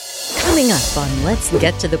Coming up on Let's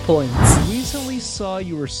Get to the Points. Recently saw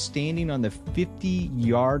you were standing on the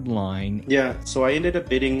 50-yard line. Yeah, so I ended up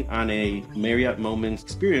bidding on a Marriott Moments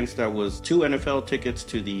experience that was 2 NFL tickets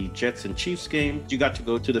to the Jets and Chiefs game. You got to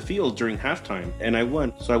go to the field during halftime, and I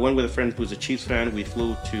won. So I went with a friend who's a Chiefs fan. We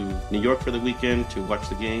flew to New York for the weekend to watch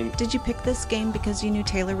the game. Did you pick this game because you knew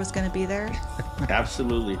Taylor was going to be there?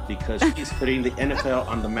 Absolutely, because she's putting the NFL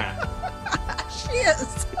on the map. She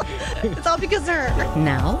is. It's all because of her.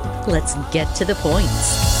 Now, let's get to the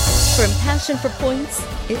points. From Passion for Points,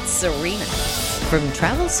 it's Serena. From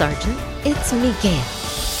Travel Sergeant, it's Miguel.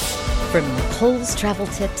 From Nicole's Travel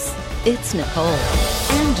Tips, it's Nicole.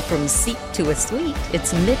 And from Seat to a Suite,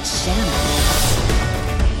 it's Mitch Shannon.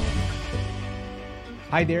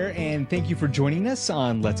 Hi there, and thank you for joining us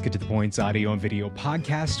on Let's Get to the Points audio and video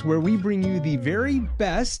podcast, where we bring you the very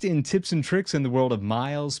best in tips and tricks in the world of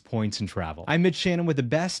miles, points, and travel. I'm Mitch Shannon with the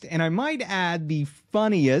best, and I might add the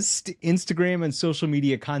funniest Instagram and social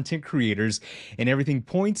media content creators in everything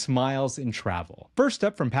points, miles, and travel. First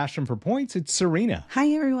up, from Passion for Points, it's Serena. Hi,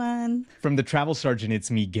 everyone. From the Travel Sergeant,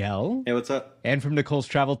 it's Miguel. Hey, what's up? And from Nicole's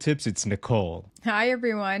Travel Tips, it's Nicole. Hi,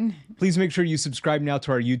 everyone. Please make sure you subscribe now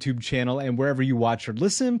to our YouTube channel, and wherever you watch or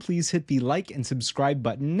listen, please hit the like and subscribe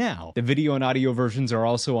button now. The video and audio versions are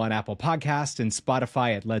also on Apple Podcasts and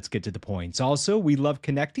Spotify at Let's Get to the Points. Also, we love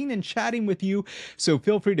connecting and chatting with you, so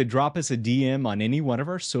feel free to drop us a DM on any one of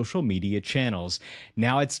our social media channels.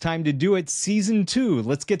 Now it's time to do it. Season 2.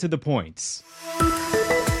 Let's get to the points.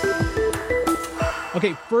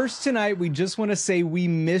 Okay, first tonight, we just want to say we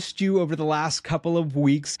missed you over the last couple of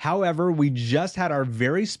weeks. However, we just had our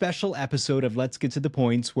very special episode of Let's Get to the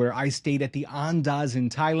Points where I stayed at the Andaz in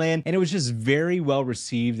Thailand, and it was just very well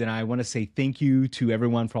received, and I want to say thank you to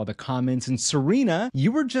everyone for all the comments. And Serena,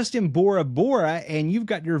 you were just in Bora, and you've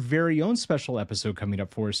got your very own special episode coming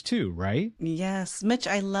up for us too, right? Yes, Mitch,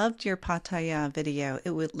 I loved your Pattaya video.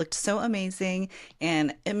 It looked so amazing,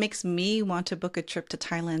 and it makes me want to book a trip to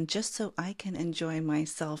Thailand just so I can enjoy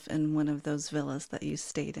myself in one of those villas that you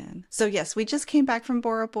stayed in. So yes, we just came back from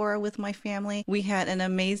Bora with my family. We had an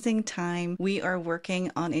amazing time. We are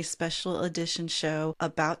working on a special edition show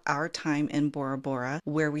about our time in Bora,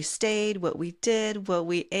 where we stayed, what we did, what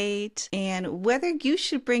we ate, and whether you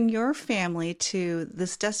should bring your family to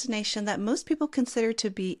this destination that most people consider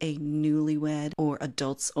to be a newlywed or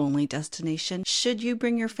adults only destination. Should you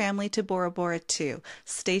bring your family to Bora too?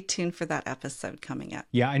 Stay tuned for that episode coming up.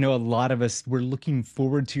 Yeah, I know a lot of us were looking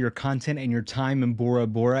forward to your content and your time in Bora,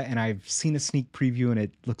 and I've seen a sneak preview and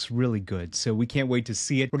it looks really good. So we can't wait to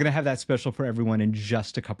see it. We're going to have that special for everyone in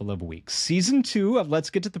just a couple of weeks. Season 2 of Let's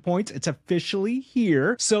Get to the Points, it's officially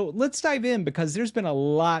here. So let's dive in because there's been a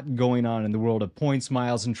lot going on in the world of points,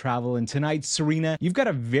 miles, and travel. And tonight, Serena, you've got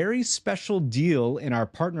a very special deal in our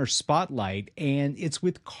partner spotlight, and it's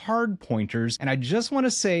with card pointers. And I just want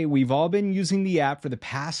to say we've all been using the app for the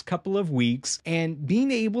past couple of weeks, and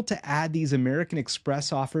being able to add these American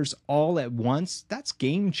Express offers all at once, that's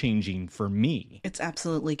game-changing for me. It's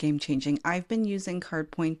absolutely game-changing. I've been using card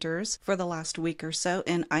pointers for the last week or so,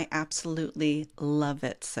 and I absolutely love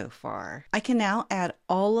it so far. I can now add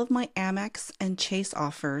all of my Amex and Chase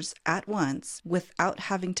offers at once without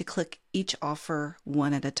having to click each offer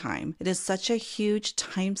one at a time. It is such a huge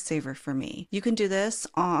time saver for me. You can do this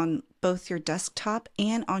on both your desktop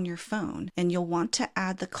and on your phone, and you'll want to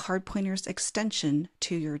add the card pointers extension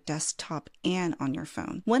to your desktop and on your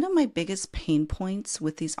phone. One of my biggest pain points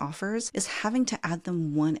with these offers is having to add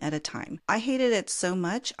them one at a time. I hated it so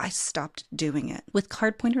much, I stopped doing it. With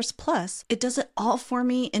Card Pointers Plus, it does it all for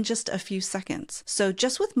me in just a few seconds. So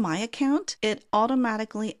just with my account, it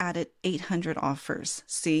automatically added 800 offers.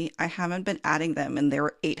 See, I haven't been adding them and there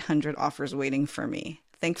were 800 offers waiting for me.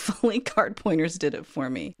 Thankfully, Card Pointers did it for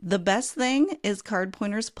me. The best thing is Card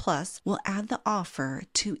Pointers Plus will add the offer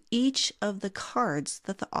to each of the cards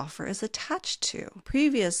that the offer is attached to.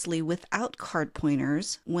 Previously, without Card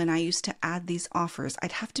Pointers, when I used to add these offers,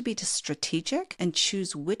 I'd have to be strategic and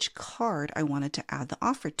choose which card I wanted to add the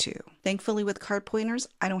offer to. Thankfully, with Card Pointers,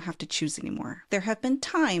 I don't have to choose anymore. There have been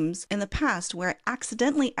times in the past where I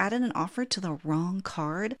accidentally added an offer to the wrong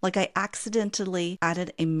card, like I accidentally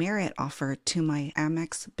added a Marriott offer to my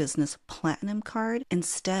Amex Business Platinum card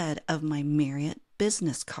instead of my Marriott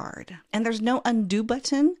business card. And there's no undo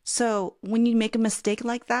button. So when you make a mistake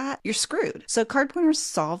like that, you're screwed. So Card Pointers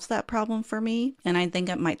solves that problem for me. And I think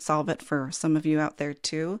it might solve it for some of you out there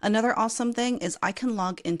too. Another awesome thing is I can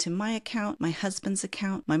log into my account, my husband's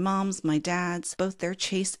account, my mom's, my dad's, both their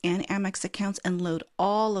Chase and Amex accounts, and load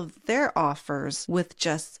all of their offers with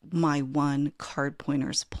just my one Card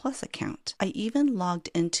Pointers Plus account. I even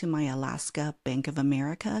logged into my Alaska Bank of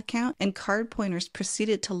America account, and Card Pointers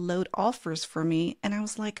proceeded to load offers for me. And I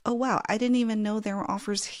was like, oh wow, I didn't even know there were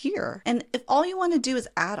offers here. And if all you want to do is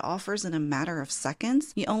add offers in a matter of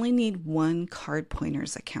seconds, you only need one Card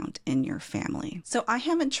Pointers account in your family. So I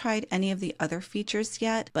haven't tried any of the other features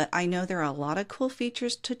yet, but I know there are a lot of cool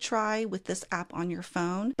features to try with this app on your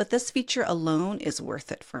phone. But this feature alone is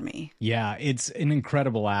worth it for me. Yeah, it's an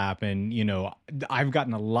incredible app. And, I've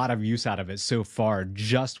gotten a lot of use out of it so far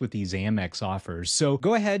just with these Amex offers. So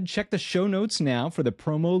go ahead, check the show notes now for the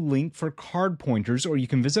promo link for Card Pointers, or you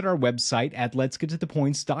can visit our website at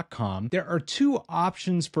letsgettothepoints.com. There are two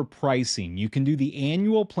options for pricing. You can do the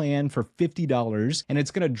annual plan for $50, and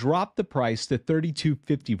it's going to drop the price to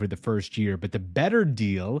 $32.50 for the first year. But the better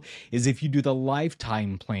deal is if you do the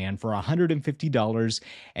lifetime plan for $150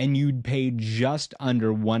 and you'd pay just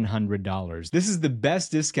under $100. This is the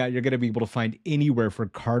best discount you're going to be able to find anywhere for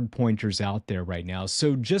Card Pointers out there right now.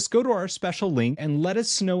 So just go to our special link and let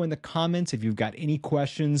us know in the comments if you've got any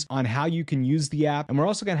questions on how you can use the app. And we're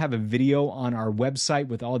also going to have a video on our website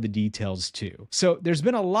with all the details too. So there's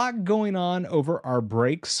been a lot going on over our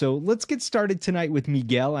break. So let's get started tonight with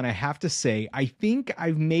Miguel. And I have to say, I think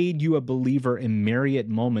I've made you a believer in Marriott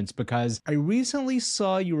moments because I recently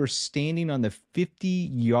saw you were standing on the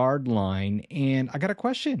 50-yard line. And I got a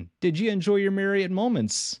question. Did you enjoy your Marriott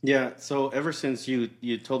moments? Yeah, so ever since you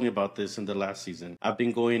told me about this in the last season, I've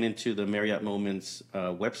been going into the Marriott Moments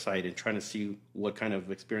website and trying to see what kind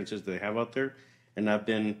of experiences they have out there. And I've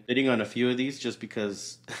been bidding on a few of these just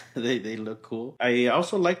because they look cool. I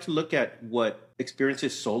also like to look at what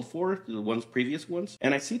experiences sold for, the previous ones.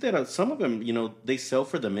 And I see that some of them, they sell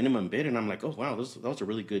for the minimum bid. And I'm like, oh, wow, that was a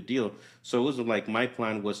really good deal. So it was like my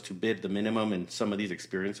plan was to bid the minimum in some of these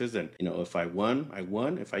experiences. And, if I won, I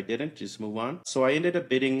won. If I didn't, just move on. So I ended up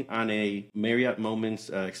bidding on a Marriott Moments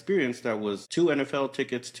experience that was 2 NFL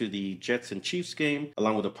tickets to the Jets and Chiefs game,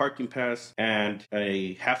 along with a parking pass and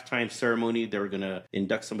a halftime ceremony. They were going to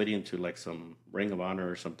induct somebody into like some Ring of Honor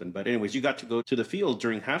or something. But anyways, you got to go to the field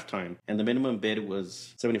during halftime, and the minimum bid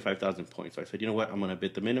was 75,000 points. So I said, you know what? I'm going to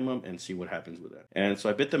bid the minimum and see what happens with that. And so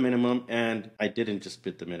I bid the minimum, and I didn't just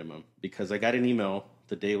bid the minimum because I got an email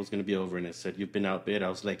the day it was going to be over, and it said, you've been outbid. I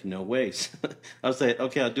was like, no way. I was like,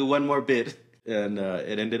 okay, I'll do one more bid. And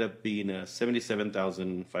it ended up being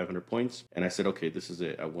 77,500 points. And I said, okay, this is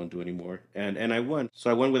it. I won't do any more. And I won.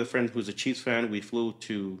 So I went with a friend who's a Chiefs fan. We flew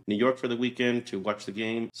to New York for the weekend to watch the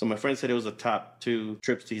game. So my friend said it was the top 2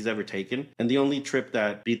 trips he's ever taken. And the only trip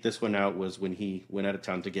that beat this one out was when he went out of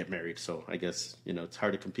town to get married. So I guess, it's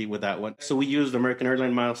hard to compete with that one. So we used American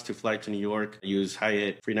Airlines miles to fly to New York. I used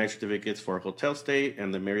Hyatt free night certificates for a hotel stay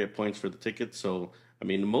and the Marriott points for the tickets. So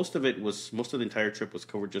most of the entire trip was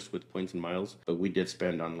covered just with points and miles, but we did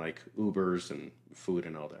spend on like Ubers and food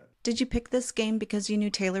and all that. Did you pick this game because you knew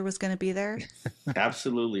Taylor was going to be there?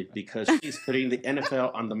 Absolutely, because she's putting the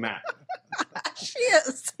NFL on the map. She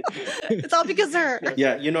is. It's all because of her.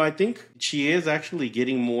 Yeah, I think she is actually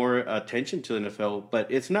getting more attention to the NFL, but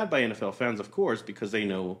it's not by NFL fans, of course, because they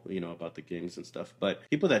know, about the games and stuff. But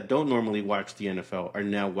people that don't normally watch the NFL are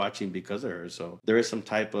now watching because of her. So there is some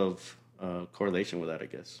type of correlation with that, I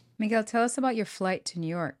guess. Miguel, tell us about your flight to New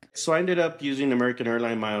York. So I ended up using American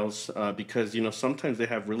Airlines miles because, sometimes they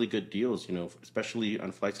have really good deals, especially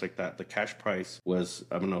on flights like that. The cash price was,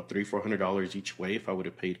 $300-$400 each way if I would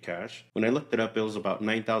have paid cash. When I looked it up, it was about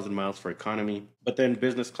 9,000 miles for economy. But then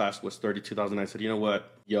business class was 32,000. I said, you know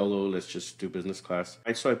what? YOLO, let's just do business class.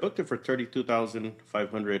 And so I booked it for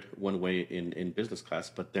 32,500 one way in business class.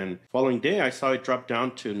 But then following day, I saw it drop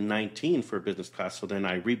down to 19 for business class. So then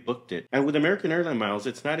I rebooked it. And with American Airlines miles,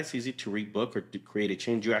 it's not as easy to rebook or to create a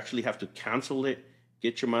change. You actually have to cancel it,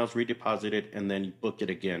 get your miles redeposited, and then you book it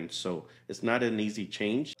again. So it's not an easy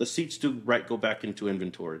change. The seats do go back into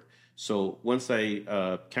inventory. So once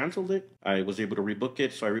I canceled it, I was able to rebook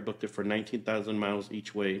it. So I rebooked it for 19,000 miles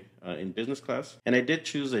each way in business class. And I did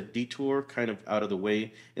choose a detour kind of out of the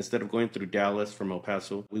way. Instead of going through Dallas from El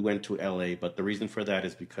Paso, we went to LA. But the reason for that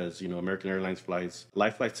is because, American Airlines flies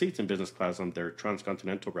live flight seats in business class on their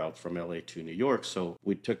transcontinental routes from LA to New York. So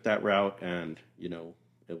we took that route and,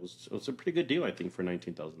 it was a pretty good deal, I think, for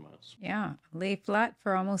 19,000 miles. Yeah, lay flat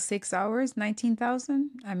for almost 6 hours, 19,000.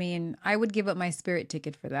 I mean, I would give up my Spirit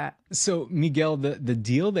ticket for that. So, Miguel, the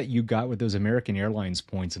deal that you got with those American Airlines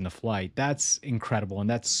points in the flight, that's incredible and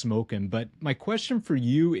that's smoking. But my question for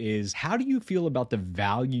you is, how do you feel about the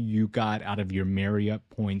value you got out of your Marriott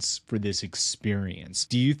points for this experience?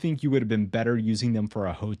 Do you think you would have been better using them for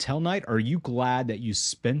a hotel night? Or are you glad that you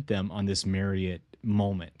spent them on this Marriott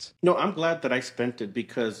moment? No, I'm glad that I spent it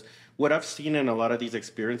because what I've seen in a lot of these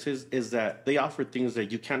experiences is that they offer things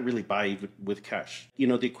that you can't really buy with cash.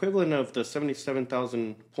 The equivalent of the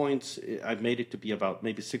 77,000 points, I made it to be about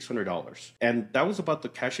maybe $600. And that was about the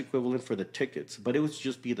cash equivalent for the tickets, but it was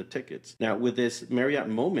just be the tickets. Now, with this Marriott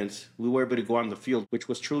Moments, we were able to go on the field, which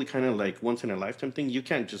was truly kind of like once in a lifetime thing. You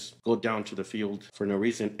can't just go down to the field for no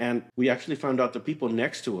reason. And we actually found out the people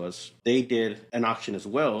next to us, they did an auction as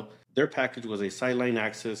well. Their package was a sideline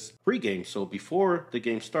access pregame. So before the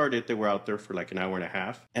game started, they were out there for like an hour and a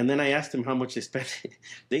half. And then I asked them how much they spent.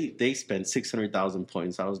 they spent 600,000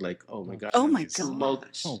 points. I was like, oh my God. Oh my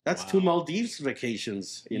gosh. That's two Maldives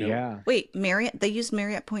vacations, Yeah. Wait, Marriott, they use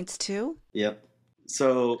Marriott points too? Yep.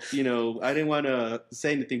 So, I didn't want to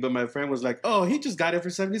say anything, but my friend was like, oh, he just got it for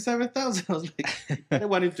 77,000. I was like, I didn't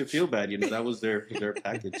want him to feel bad. That was their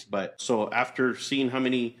package. But so after seeing how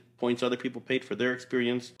many points other people paid for their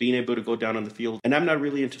experience, being able to go down on the field. And I'm not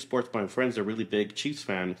really into sports, but my friends are really big Chiefs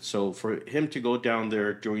fan. So for him to go down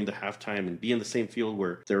there during the halftime and be in the same field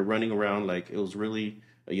where they're running around, like it was really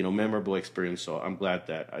memorable experience. So I'm glad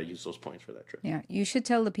that I used those points for that trip. Yeah, you should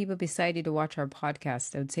tell the people beside you to watch our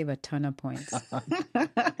podcast. It would save a ton of points.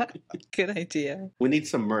 Good idea. We need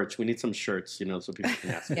some merch. We need some shirts, so people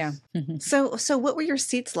can ask us. Yeah. So what were your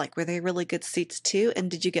seats like? Were they really good seats too? And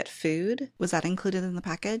did you get food? Was that included in the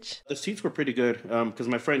package? The seats were pretty good because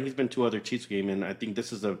my friend, he's been to other Chiefs games, and I think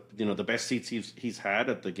this is the best seats he's had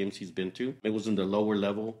at the games he's been to. It was in the lower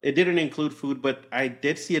level. It didn't include food, but I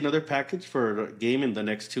did see another package for a game in the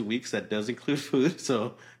next 2 weeks that does include food,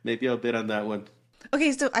 so maybe I'll bid on that one.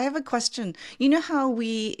 Okay, so I have a question. You know how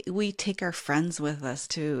we take our friends with us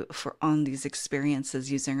on these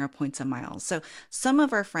experiences using our points and miles. So some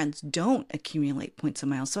of our friends don't accumulate points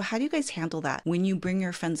and miles. So how do you guys handle that when you bring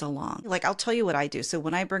your friends along? Like, I'll tell you what I do. So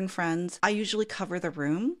when I bring friends, I usually cover the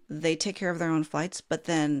room. They take care of their own flights, but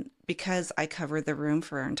then because I cover the room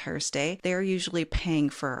for our entire stay, they're usually paying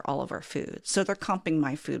for all of our food. So they're comping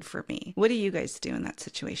my food for me. What do you guys do in that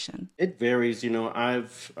situation? It varies.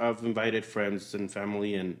 I've invited friends and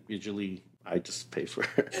family, and usually I just pay for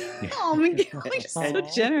it. Oh, Miguel, you're so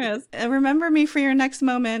generous. And remember me for your next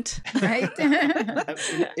moment. Right?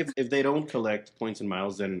 If they don't collect points and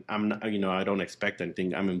miles, then I'm not, I don't expect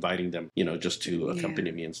anything. I'm inviting them, just to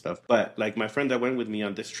accompany me and stuff. But like my friend that went with me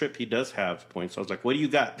on this trip, he does have points. So I was like, what do you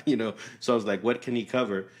got? So I was like, what can he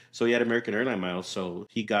cover? So he had American Airline miles. So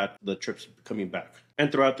he got the trips coming back.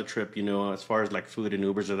 And throughout the trip, as far as like food and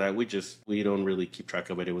Ubers or that, we don't really keep track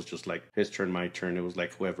of it. It was just like his turn, my turn. It was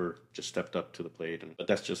like whoever just stepped up to the plate. But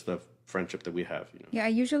that's just the friendship that we have. Yeah, I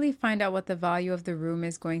usually find out what the value of the room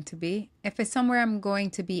is going to be. If it's somewhere I'm going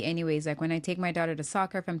to be anyways, like when I take my daughter to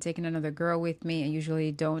soccer, if I'm taking another girl with me, I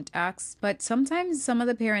usually don't ask. But sometimes some of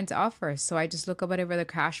the parents offer. So I just look at whatever the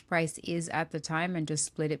cash price is at the time and just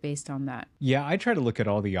split it based on that. Yeah, I try to look at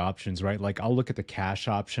all the options, right? Like I'll look at the cash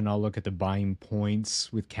option. I'll look at the buying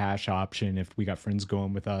points with cash option if we got friends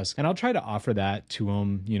going with us. And I'll try to offer that to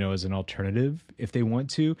them, as an alternative if they want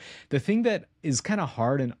to. The thing that is kind of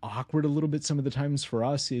hard and awkward a little bit some of the times for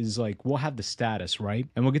us is like we'll have the status, right?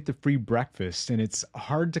 And we'll get the free breakfast. And it's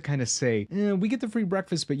hard to kind of say, we get the free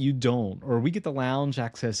breakfast, but you don't. Or we get the lounge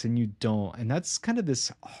access and you don't. And that's kind of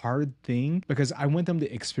this hard thing because I want them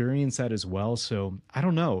to experience that as well. So I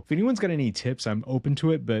don't know. If anyone's got any tips, I'm open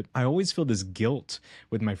to it. But I always feel this guilt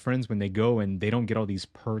with my friends when they go and they don't get all these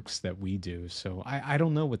perks that we do. So I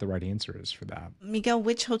don't know what the right answer is for that. Miguel,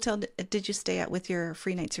 which hotel did you stay at with your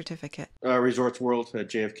free night certificate? Resorts World at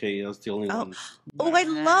JFK. That's the only one. Oh, I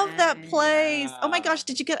love that place. Oh my gosh,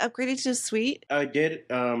 did you get upgraded to a suite? I did,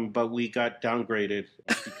 but we got downgraded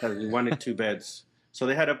because we wanted 2 beds. So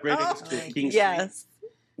they had upgraded us to a king suite. Yes.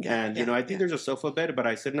 And, I think there's a sofa bed, but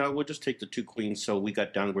I said, no, we'll just take the 2 queens. So we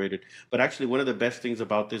got downgraded. But actually, one of the best things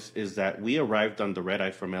about this is that we arrived on the red eye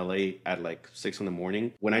from LA at like 6 in the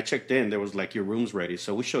morning. When I checked in, there was like, your room's ready.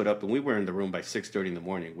 So we showed up and we were in the room by 6:30 in the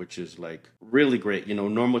morning, which is like really great.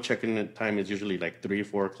 Normal check-in time is usually like 3 or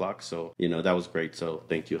 4 o'clock. So, that was great. So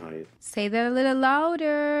thank you, Hyatt. Say that a little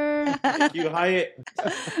louder. Thank you, Hyatt.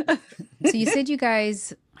 So you said you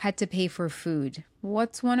guys had to pay for food.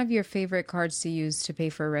 What's one of your favorite cards to use to pay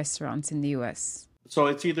for restaurants in the US? So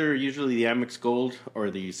it's either usually the Amex Gold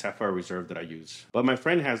or the Sapphire Reserve that I use. But my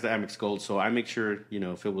friend has the Amex Gold, so I make sure,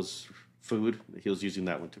 if it was food, he was using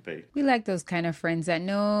that one to pay. We like those kind of friends that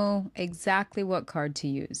know exactly what card to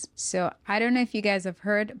use. So I don't know if you guys have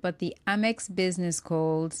heard, but the Amex Business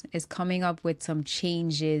Gold is coming up with some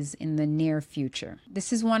changes in the near future.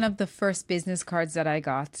 This is one of the first business cards that I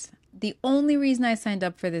got. The only reason I signed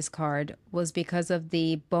up for this card was because of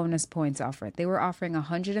the bonus points offer. They were offering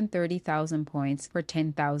 130,000 points for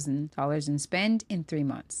 $10,000 in spend in 3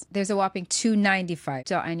 months. There's a whopping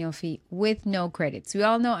 $295 annual fee with no credits. We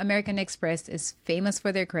all know American Express is famous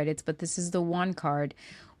for their credits, but this is the one card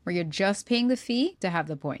where you're just paying the fee to have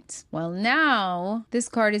the points. Well, now this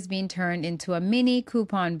card is being turned into a mini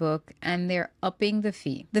coupon book and they're upping the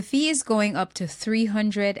fee. The fee is going up to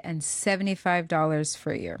 $375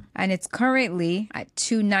 for a year. And it's currently at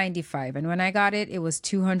 $295. And when I got it, it was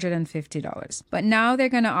 $250. But now they're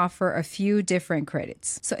going to offer a few different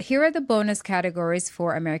credits. So here are the bonus categories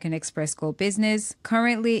for American Express Gold Business.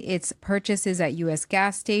 Currently, it's purchases at U.S.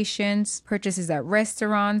 gas stations, purchases at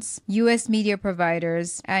restaurants, U.S. media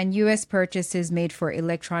providers, and U.S. purchases made for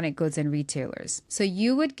electronic goods and retailers. So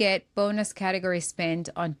you would get bonus category spend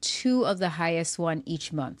on 2 of the highest one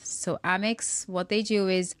each month. So Amex, what they do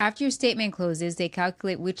is after your statement closes, they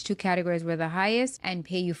calculate which 2 categories were the highest and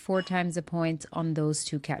pay you 4 times the points on those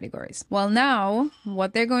 2 categories. Well, now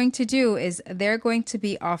what they're going to do is they're going to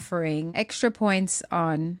be offering extra points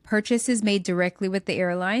on purchases made directly with the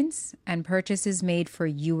airlines and purchases made for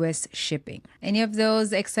U.S. shipping. Any of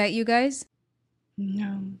those excite you guys?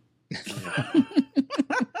 No.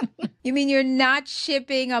 You mean you're not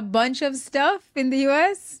shipping a bunch of stuff in the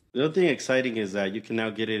US? The other thing exciting is that you can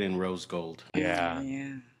now get it in rose gold. Yeah.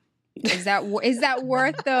 Yeah. Is that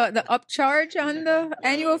worth the upcharge on the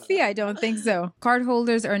annual fee? I don't think so.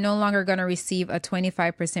 Cardholders are no longer going to receive a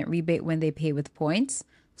 25% rebate when they pay with points.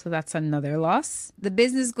 So that's another loss. The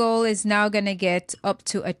business goal is now going to get up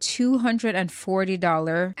to a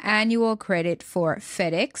 $240 annual credit for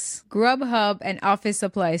FedEx, Grubhub, and office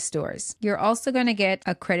supply stores. You're also going to get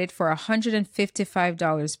a credit for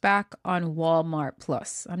 $155 back on Walmart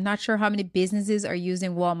Plus. I'm not sure how many businesses are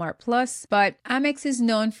using Walmart Plus, but Amex is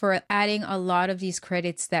known for adding a lot of these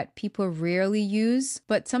credits that people rarely use.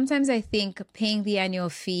 But sometimes I think paying the annual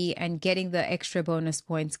fee and getting the extra bonus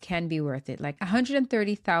points can be worth it. Like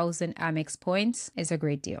 130,000 Amex points is a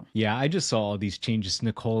great deal. Yeah, I just saw all these changes,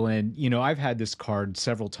 Nicole. And, I've had this card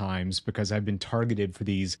several times because I've been targeted for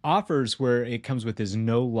these offers where it comes with this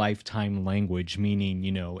no lifetime language, meaning,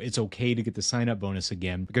 it's okay to get the sign up bonus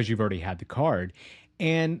again because you've already had the card.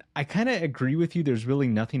 And I kind of agree with you. There's really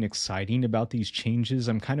nothing exciting about these changes.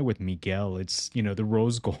 I'm kind of with Miguel. It's, the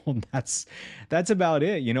rose gold. That's about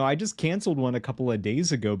it. I just canceled one a couple of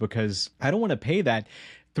days ago because I don't want to pay that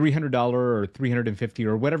 $300 or $350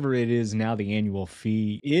 or whatever it is now the annual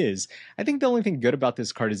fee is. I think the only thing good about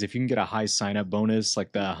this card is if you can get a high sign up bonus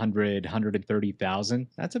like the 130,000,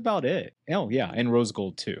 that's about it. Oh yeah, and rose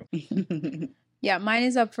gold too. Yeah, mine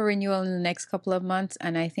is up for renewal in the next couple of months,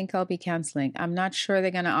 and I think I'll be canceling. I'm not sure they're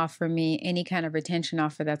going to offer me any kind of retention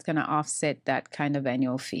offer that's going to offset that kind of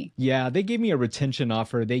annual fee. Yeah, they gave me a retention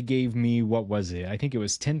offer. They gave me, what was it? I think it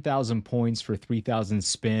was 10,000 points for 3,000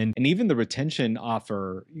 spin. And even the retention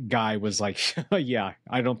offer guy was like, yeah,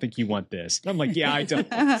 I don't think you want this. I'm like, yeah, I don't.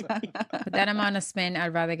 But that amount of spend,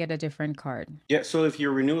 I'd rather get a different card. Yeah, so if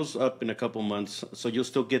your renewal's up in a couple months, so you'll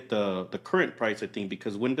still get the current price, I think,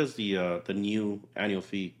 because when does the new annual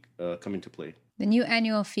fee come into play? The new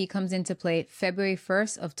annual fee comes into play February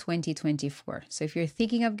 1st of 2024. So if you're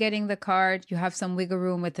thinking of getting the card, you have some wiggle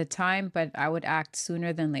room with the time, but I would act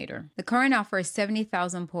sooner than later. The current offer is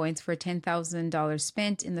 70,000 points for $10,000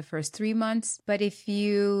 spent in the first 3 months. But if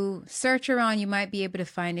you search around, you might be able to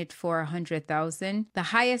find it for 100,000. The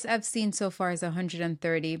highest I've seen so far is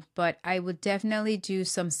 130, but I would definitely do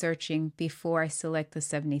some searching before I select the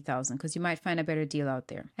 70,000 because you might find a better deal out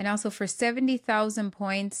there. And also for 70,000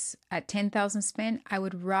 points at 10,000 spend, I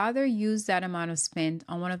would rather use that amount of spend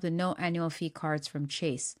on one of the no annual fee cards from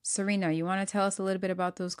Chase. Serena, you want to tell us a little bit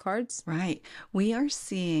about those cards? Right. We are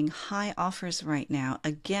seeing high offers right now,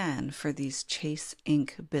 again, for these Chase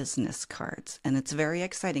Inc. business cards. And it's very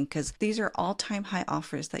exciting because these are all-time high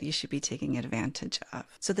offers that you should be taking advantage of.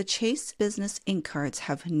 So the Chase Business Inc. cards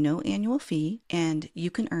have no annual fee, and you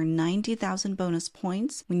can earn 90,000 bonus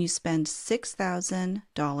points when you spend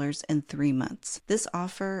 $6,000 in 3 months. This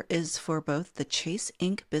offer is for both the the Chase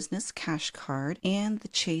Inc. Business Cash Card and the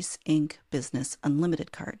Chase Inc. Business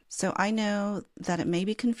Unlimited Card. So I know that it may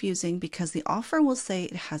be confusing because the offer will say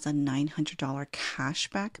it has a $900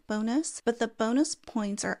 cashback bonus, but the bonus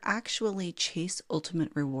points are actually Chase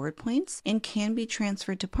Ultimate Reward points and can be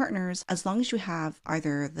transferred to partners as long as you have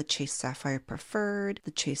either the Chase Sapphire Preferred,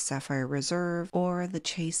 the Chase Sapphire Reserve, or the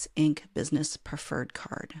Chase Inc. Business Preferred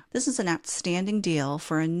Card. This is an outstanding deal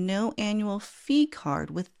for a no annual fee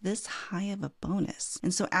card with this high of a bonus.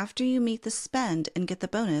 And so after you meet the spend and get the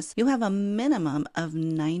bonus, you'll have a minimum of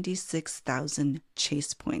 96,000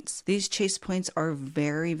 Chase points. These Chase points are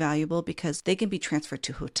very valuable because they can be transferred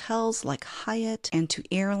to hotels like Hyatt and to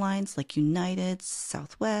airlines like United,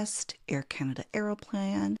 Southwest, Air Canada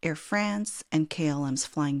Aeroplan, Air France, and KLM's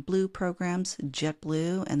Flying Blue programs,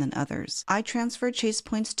 JetBlue, and then others. I transferred Chase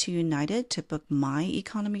points to United to book my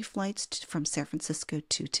economy flights from San Francisco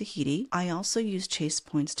to Tahiti. I also use Chase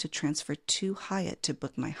points to transfer to Hyatt to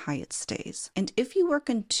book my Hyatt stays. And if you work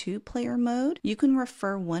in two-player mode, you can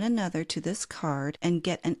refer one another to this card and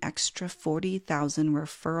get an extra 40,000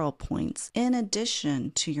 referral points in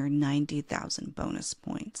addition to your 90,000 bonus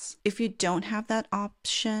points. If you don't have that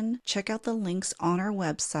option, check out the links on our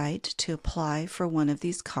website to apply for one of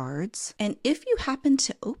these cards. And if you happen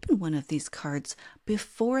to open one of these cards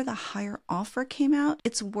before the higher offer came out,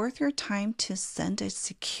 it's worth your time to send a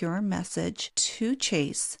secure message to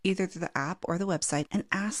Chase, either through the app or the website, and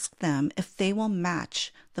ask them if they will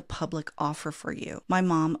match the public offer for you. My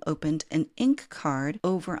mom opened an Inc. card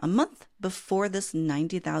over a month before this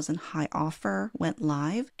 90,000 high offer went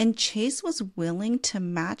live, and Chase was willing to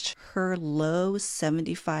match her low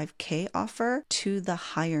 75K offer to the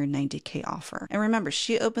higher 90K offer. And remember,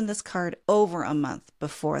 she opened this card over a month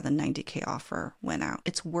before the 90K offer went out.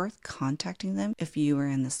 It's worth contacting them if you are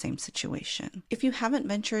in the same situation. If you haven't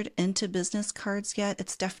ventured into business cards yet,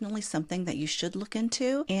 it's definitely something that you should look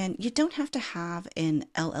into, and you don't have to have an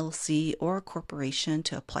LLC or a corporation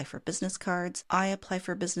to apply for business cards. I apply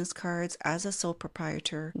for business cards as a sole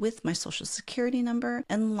proprietor with my social security number,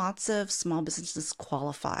 and lots of small businesses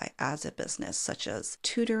qualify as a business, such as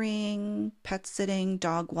tutoring, pet sitting,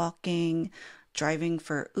 dog walking, driving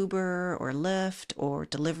for Uber or Lyft, or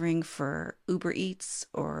delivering for Uber Eats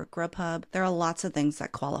or Grubhub. There are lots of things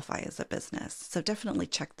that qualify as a business, so definitely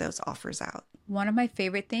check those offers out. One of my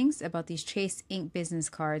favorite things about these Chase Inc. business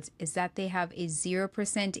cards is that they have a 0%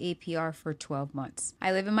 APR for 12 months.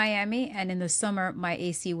 I live in Miami, and in the summer, my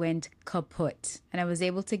AC went kaput, and I was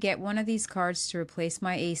able to get one of these cards to replace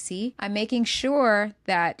my AC. I'm making sure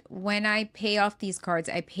that when I pay off these cards,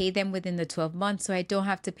 I pay them within the 12 months so I don't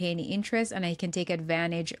have to pay any interest, and I can take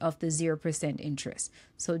advantage of the 0% interest.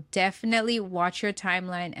 So definitely watch your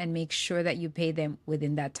timeline and make sure that you pay them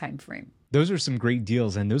within that time frame. Those are some great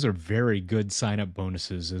deals, and those are very good sign-up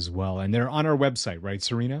bonuses as well. And they're on our website, right,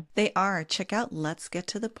 Serena? They are. Check out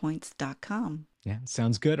letsgettothepoints.com. Yeah,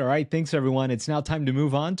 sounds good. All right, thanks, everyone. It's now time to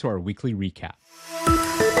move on to our weekly recap.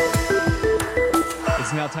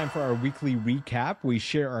 It's now time for our weekly recap. We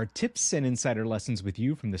share our tips and insider lessons with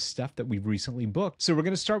you from the stuff that we've recently booked. So we're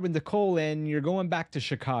going to start with Nicole, and you're going back to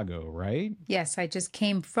Chicago, right? Yes, I just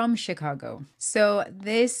came from Chicago. So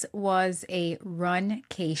this was a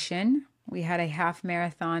runcation. We had a half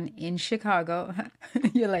marathon in Chicago.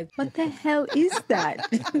 You're like, what the hell is that?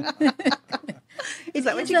 Is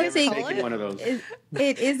that what you guys call it? One of those.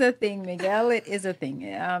 It is a thing, Miguel. It is a thing.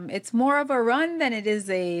 It's more of a run than it is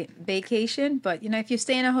a vacation. But, if you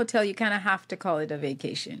stay in a hotel, you kind of have to call it a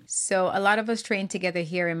vacation. So a lot of us trained together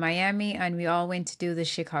here in Miami, and we all went to do the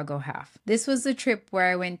Chicago half. This was the trip where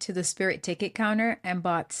I went to the Spirit ticket counter and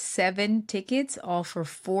bought 7 tickets, all for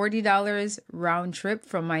 $40 round trip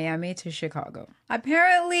from Miami to Chicago.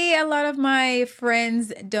 Apparently, a lot of my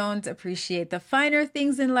friends don't appreciate the finer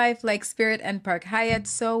things in life like Spirit and Park Hyatt,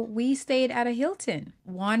 so we stayed at a Hilton.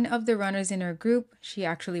 One of the runners in our group, she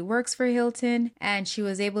actually works for Hilton, and she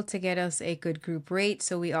was able to get us a good group rate,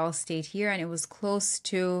 so we all stayed here, and it was close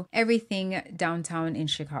to everything downtown in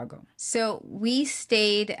Chicago. So we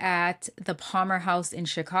stayed at the Palmer House in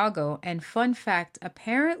Chicago, and fun fact,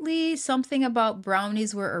 apparently something about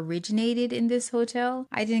brownies were originated in this hotel.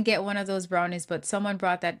 I didn't get one of those brownies, but someone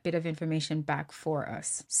brought that bit of information back for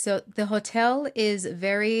us. So the hotel is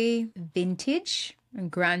very vintage and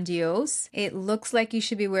grandiose. It looks like you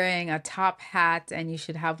should be wearing a top hat, and you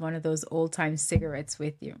should have one of those old-time cigarettes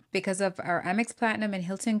with you. Because of our Amex Platinum and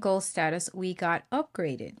Hilton Gold status, we got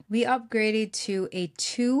upgraded. We upgraded to a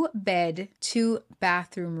 2-bed,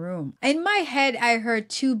 2-bathroom room. In my head, I heard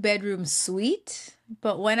 2-bedroom suite.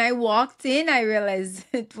 But when I walked in, I realized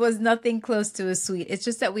it was nothing close to a suite. It's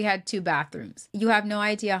just that we had 2 bathrooms. You have no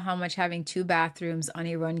idea how much having 2 bathrooms on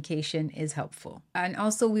a runcation is helpful. And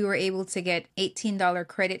also, we were able to get $18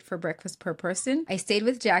 credit for breakfast per person. I stayed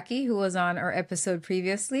with Jackie, who was on our episode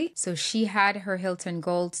previously. So she had her Hilton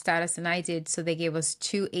Gold status and I did. So they gave us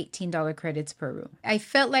two $18 credits per room. I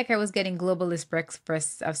felt like I was getting globalist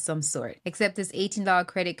breakfasts of some sort, except this $18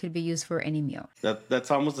 credit could be used for any meal.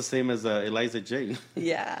 That's almost the same as Eliza Jane.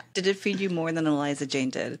 Yeah. Did it feed you more than Eliza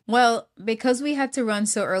Jane did? Well, because we had to run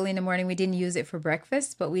so early in the morning, we didn't use it for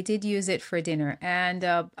breakfast, but we did use it for dinner. And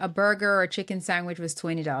a burger or chicken sandwich was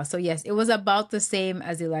 $20. So yes, it was about the same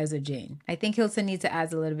as Eliza Jane. I think Hilton needs to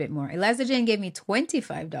add a little bit more. Eliza Jane gave me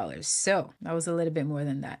 $25. So that was a little bit more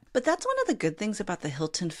than that. But that's one of the good things about the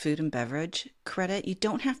Hilton food and beverage credit. You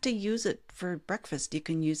don't have to use it for breakfast. You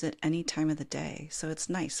can use it any time of the day. So it's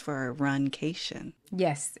nice for a runcation.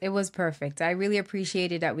 Yes, it was perfect. I really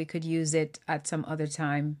appreciated that we could use it at some other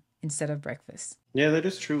time instead of breakfast. Yeah, that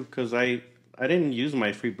is true, because I didn't use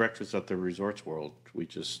my free breakfast at the Resorts World.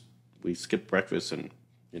 We skipped breakfast and,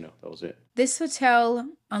 that was it. This hotel,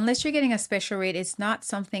 unless you're getting a special rate, it's not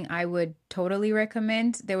something I would totally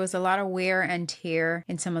recommend. There was a lot of wear and tear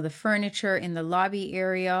in some of the furniture in the lobby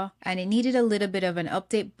area, and it needed a little bit of an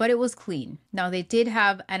update, but it was clean. Now, they did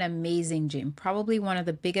have an amazing gym, probably one of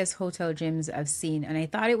the biggest hotel gyms I've seen, and I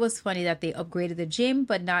thought it was funny that they upgraded the gym,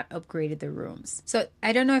 but not upgraded the rooms. So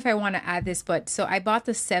I don't know if I want to add this, but so I bought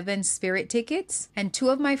the 7 Spirit tickets, and 2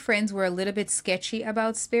 of my friends were a little bit sketchy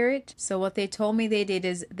about Spirit. So what they told me they did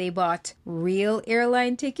is they bought real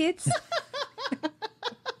airline tickets.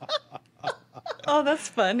 Oh, that's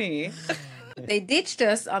funny. They ditched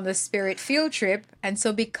us on the Spirit field trip. And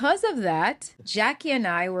so because of that, Jackie and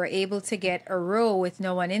I were able to get a row with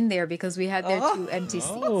no one in there because we had their 2 empty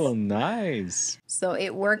seats. Oh, nice. So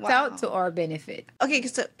it worked out to our benefit. Okay,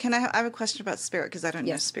 so I have a question about Spirit because I don't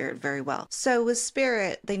know Spirit very well. So with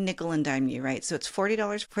Spirit, they nickel and dime you, right? So it's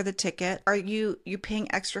 $40 for the ticket. Are you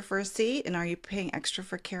paying extra for a seat, and are you paying extra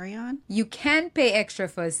for carry-on? You can pay extra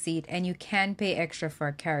for a seat and you can pay extra for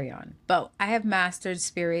a carry-on. But I have mastered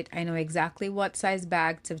Spirit. I know exactly what size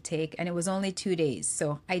bag to take, and it was only 2 days.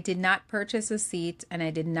 So I did not purchase a seat and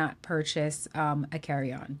I did not purchase a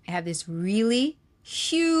carry-on. I have this really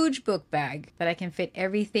huge book bag that I can fit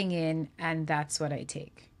everything in, and that's what I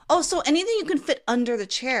take. Oh, so anything you can fit under the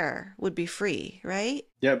chair would be free, right?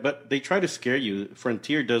 Yeah, but they try to scare you.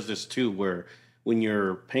 Frontier does this too, where when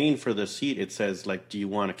you're paying for the seat, it says, like, do you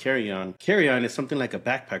want a carry-on? Carry-on is something like a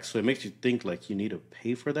backpack, so it makes you think like you need to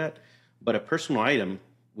pay for that. But a personal item,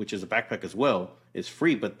 which is a backpack as well, is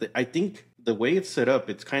free. But I think the way it's set up,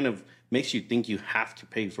 it's kind of makes you think you have to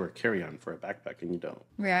pay for a carry-on for a backpack, and you don't.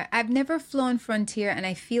 Yeah, I've never flown Frontier, and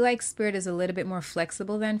I feel like Spirit is a little bit more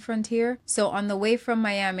flexible than Frontier. So on the way from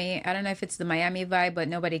Miami, I don't know if it's the Miami vibe, but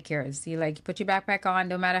nobody cares. You put your backpack on,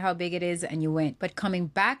 no matter how big it is, and you went. But coming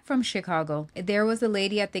back from Chicago, there was a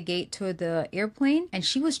lady at the gate to the airplane, and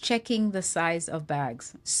she was checking the size of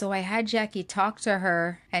bags. So I had Jackie talk to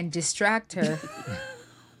her and distract her.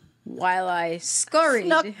 While I scurried.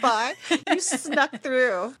 Snuck by. You snuck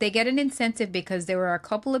through. They get an incentive because there were a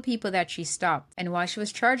couple of people that she stopped. And while she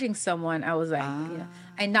was charging someone, I was like,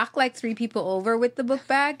 I knocked like 3 people over with the book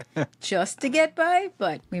bag just to get by,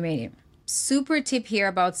 but we made it. Super tip here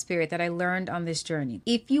about Spirit that I learned on this journey.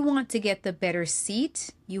 If you want to get the better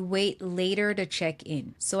seat, you wait later to check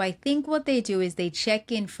in. So I think what they do is they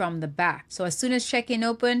check in from the back. So as soon as check-in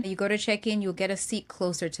open, you go to check in, you'll get a seat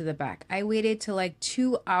closer to the back. I waited till like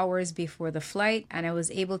 2 hours before the flight, and I was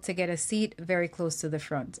able to get a seat very close to the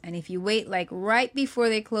front. And if you wait like right before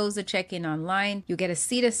they close the check-in online, you get a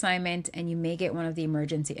seat assignment and you may get one of the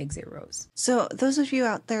emergency exit rows. So those of you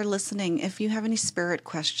out there listening, if you have any Spirit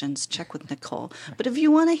questions, check with Nicole. But if you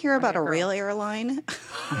want to hear about a real airline,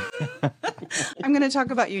 I'm going to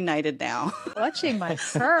talk about United now. Watching my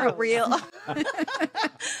pearls.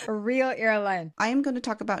 A real airline. I am going to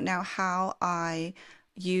talk about now how I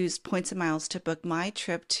used points and miles to book my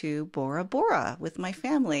trip to Bora Bora with my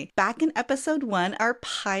family. Back in episode 1, our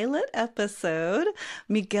pilot episode,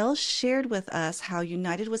 Miguel shared with us how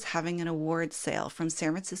United was having an award sale from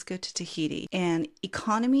San Francisco to Tahiti, and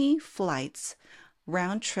economy flights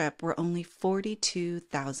round trip were only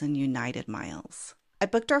 42,000 United miles. I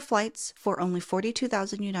booked our flights for only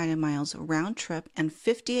 42,000 United miles round trip and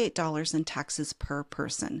 $58 in taxes per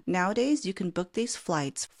person. Nowadays, you can book these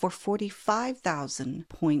flights for 45,000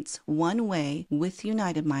 points one way with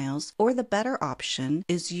United miles, or the better option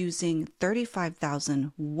is using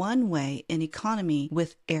 35,000 one way in economy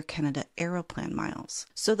with Air Canada Aeroplan miles.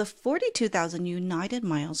 So the 42,000 United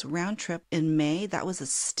miles round trip in May, that was a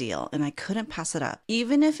steal, and I couldn't pass it up.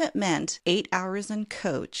 Even if it meant 8 hours in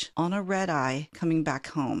coach on a red eye coming back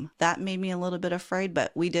home. That made me a little bit afraid,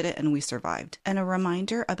 but we did it and we survived. And a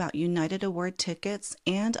reminder about United Award tickets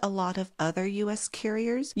and a lot of other U.S.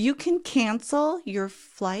 carriers, you can cancel your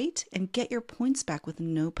flight and get your points back with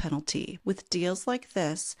no penalty. With deals like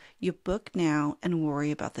this, you book now and worry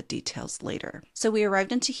about the details later. So we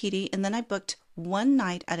arrived in Tahiti, and then I booked one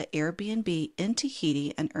night at an Airbnb in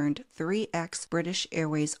Tahiti and earned 3x British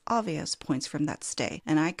Airways Avios points from that stay.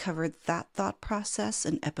 And I covered that thought process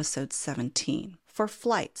in episode 17. For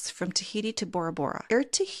flights from Tahiti to Bora Bora, Air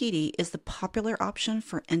Tahiti is the popular option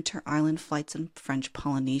for inter-island flights in French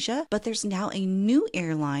Polynesia, but there's now a new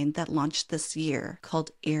airline that launched this year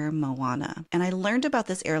called Air Moana. And I learned about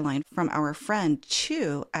this airline from our friend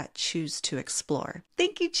Chu at Choose to Explore.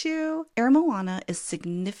 Thank you, Chu! Air Moana is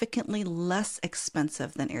significantly less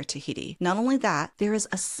expensive than Air Tahiti. Not only that, there is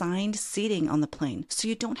assigned seating on the plane, so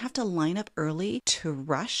you don't have to line up early to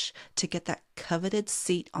rush to get that coveted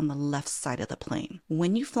seat on the left side of the plane.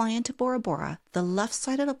 When you fly into Bora Bora, the left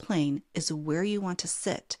side of the plane is where you want to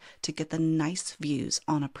sit to get the nice views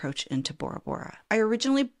on approach into Bora Bora. I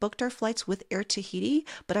originally booked our flights with Air Tahiti,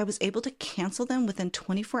 but I was able to cancel them within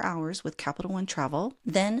 24 hours with Capital One Travel.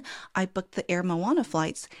 Then I booked the Air Moana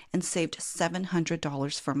flights and saved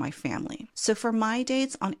 $700 for my family. So for my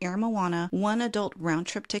dates on Air Moana, one adult round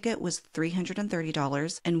trip ticket was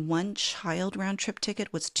 $330 and one child round trip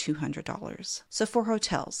ticket was $200. So for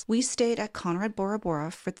hotels, we stayed at Conrad Bora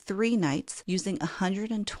Bora for 3 nights using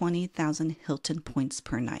 120,000 Hilton points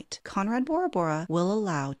per night. Conrad Bora Bora will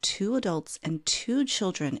allow 2 adults and 2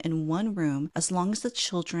 children in one room as long as the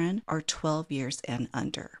children are 12 years and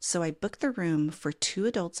under. So I booked the room for 2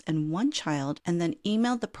 adults and 1 child and then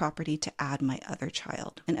emailed the property to add my other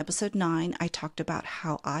child. In episode 9, I talked about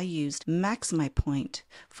how I used MaxMyPoint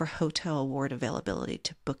for hotel award availability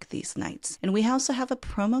to book these nights. And we also have a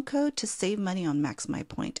promo code to save money on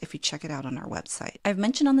MaxMyPoint if you check it out on our website. I've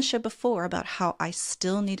mentioned on the show before about how I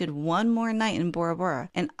still needed one more night in Bora Bora,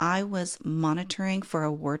 and I was monitoring for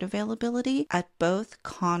award availability at both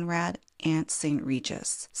Conrad and St.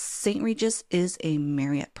 Regis. St. Regis is a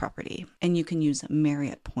Marriott property, and you can use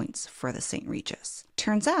Marriott points for the St. Regis.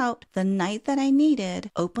 Turns out the night that I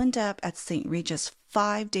needed opened up at St. Regis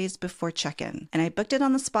 5 days before check-in, and I booked it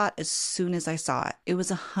on the spot as soon as I saw it. It was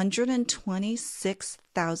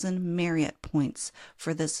 126,000 Marriott points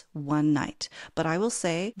for this one night, but I will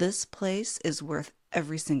say this place is worth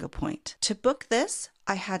every single point. To book this,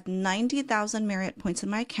 I had 90,000 Marriott points in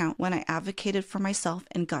my account when I advocated for myself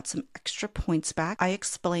and got some extra points back. I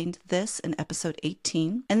explained this in episode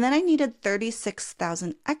 18. And then I needed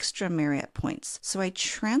 36,000 extra Marriott points. So I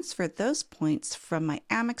transferred those points from my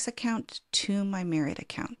Amex account to my Marriott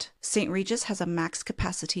account. St. Regis has a max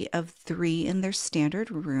capacity of 3 in their standard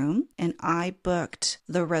room, and I booked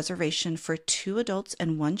the reservation for 2 adults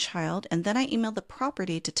and 1 child, and then I emailed the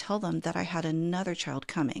property to tell them that I had another child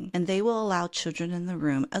coming, and they will allow children in the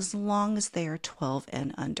room as long as they are 12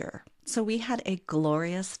 and under. So we had a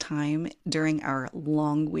glorious time during our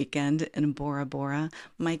long weekend in Bora Bora.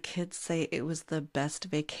 My kids say it was the best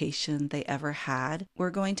vacation they ever had. We're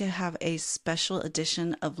going to have a special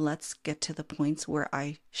edition of Let's Get to the Points where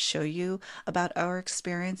I show you about our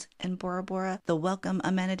experience in Bora Bora, the welcome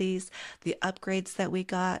amenities, the upgrades that we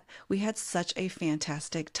got. We had such a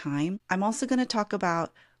fantastic time. I'm also going to talk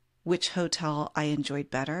about which hotel I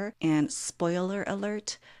enjoyed better, and spoiler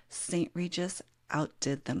alert, St. Regis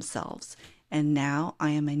outdid themselves, and now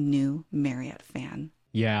I am a new Marriott fan.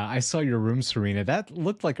 Yeah, I saw your room, Serena. That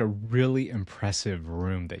looked like a really impressive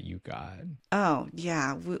room that you got. Oh,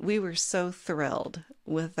 yeah. We were so thrilled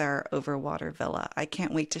with our overwater villa. I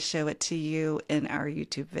can't wait to show it to you in our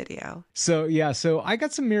YouTube video. So I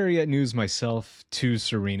got some Marriott news myself too,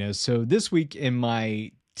 Serena. So this week in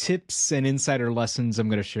my tips and insider lessons I'm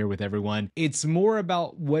going to share with everyone, it's more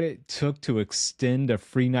about what it took to extend a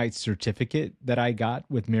free night certificate that I got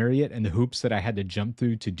with Marriott and the hoops that I had to jump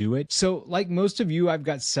through to do it. So like most of you, I've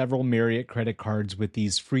got several Marriott credit cards with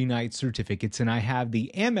these free night certificates, and I have the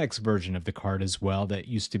Amex version of the card as well that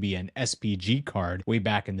used to be an SPG card way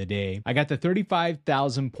back in the day. I got the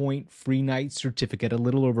 35,000 point free night certificate a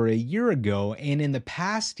little over a year ago, and in the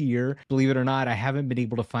past year, believe it or not, I haven't been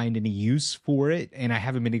able to find any use for it, and I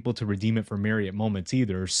haven't haven't been able to redeem it for Marriott Moments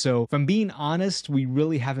either. So if I'm being honest, we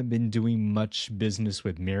really haven't been doing much business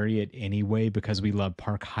with Marriott anyway because we love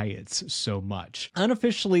Park Hyatts so much.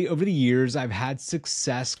 Unofficially, over the years, I've had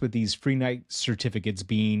success with these free night certificates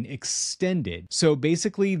being extended. So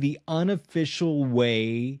basically, the unofficial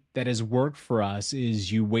way that has worked for us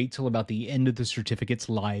is you wait till about the end of the certificate's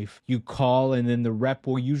life, you call, and then the rep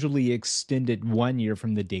will usually extend it 1 year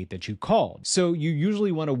from the date that you called. So you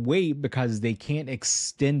usually want to wait because they can't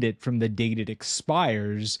extend it from the date it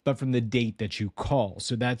expires, but from the date that you call.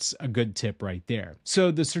 So that's a good tip right there.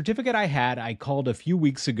 So the certificate I had, I called a few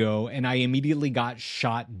weeks ago and I immediately got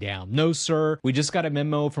shot down. No, sir, we just got a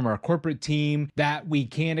memo from our corporate team that we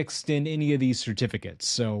can't extend any of these certificates.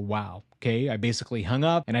 So wow. Okay, I basically hung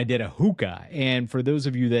up and I did a hookah. And for those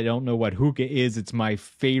of you that don't know what hookah is, it's my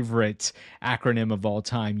favorite acronym of all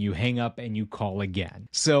time. You hang up and you call again.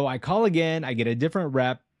 So I call again, I get a different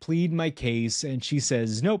rep, plead my case, and she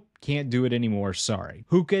says, nope, can't do it anymore, sorry.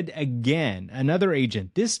 Hookah'd again, another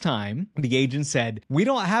agent. This time, the agent said, we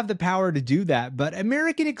don't have the power to do that, but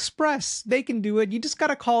American Express, they can do it. You just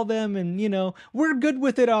gotta call them and, we're good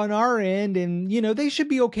with it on our end and, they should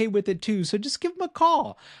be okay with it too, so just give them a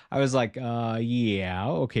call. I was like, yeah,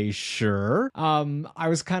 okay, sure. I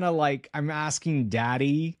was kind of like, I'm asking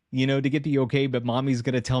daddy, to get the okay, but mommy's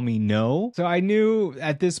gonna tell me no. So I knew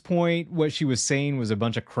at this point what she was saying was a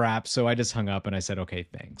bunch of crap, so I just hung up and I said, okay,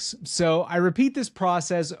 thanks. So I repeat this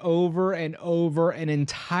process over and over an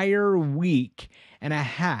entire week and a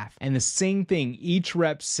half, and the same thing. Each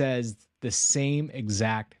rep says the same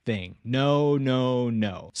exact thing. No, no,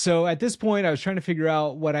 no. So at this point, I was trying to figure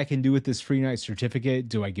out what I can do with this free night certificate.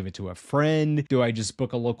 Do I give it to a friend? Do I just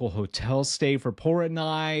book a local hotel stay for Bora and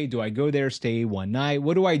I? Do I go there, stay one night?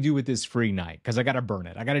 What do I do with this free night? Because I got to burn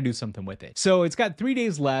it. I got to do something with it. So it's got 3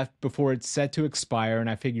 days left before it's set to expire. And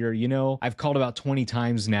I figure, I've called about 20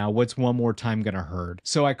 times now. What's one more time going to hurt?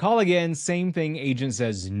 So I call again, same thing. Agent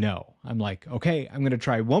says no. I'm like, okay, I'm going to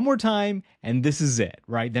try one more time and this is it,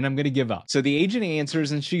 right? Then I'm going to give up. So the agent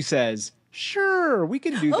answers and she says, sure, we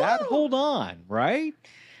can do that. Hold on, right?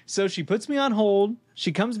 So she puts me on hold.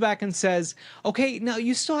 She comes back and says, okay, now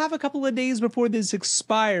you still have a couple of days before this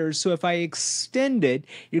expires. So if I extend it,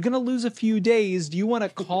 you're going to lose a few days. Do you want to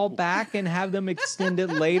call back and have them extend it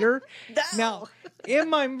later? No. Now, in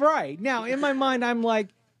my mind, I'm like,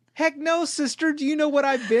 heck no, sister. Do you know what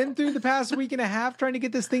I've been through the past week and a half trying to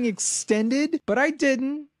get this thing extended? But I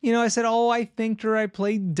didn't. I said, I thanked her. I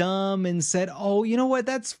played dumb and said, you know what?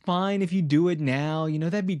 That's fine if you do it now.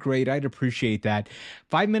 That'd be great. I'd appreciate that.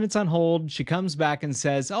 5 minutes on hold. She comes back and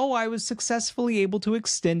says, I was successfully able to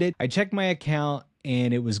extend it. I checked my account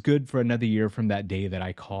and it was good for another year from that day that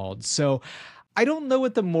I called. So I don't know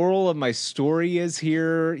what the moral of my story is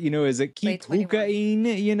here. Is it keep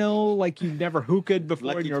hookahing, like you've never hookahd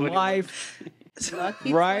before in your 21. life?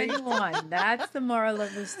 Lucky Right? 21. That's the moral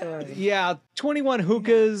of the story. Yeah, 21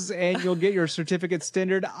 hookahs and you'll get your certificate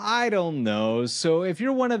standard. I don't know. So if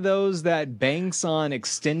you're one of those that banks on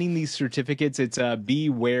extending these certificates, it's a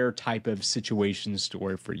beware type of situation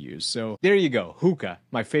story for you. So there you go. Hookah,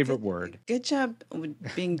 my favorite word. Good job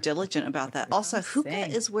with being diligent about that. Also, hookah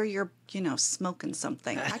Same. is where you're, smoking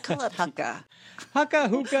something. I call it hookah. Hookah.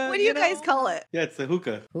 What do you guys call it? Yeah, it's the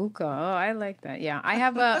hookah. Hookah. Oh, I like that. Yeah. I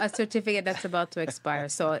have a certificate that's about to expire.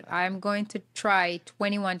 So I'm going to try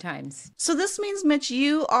 21 times. So this means, Mitch,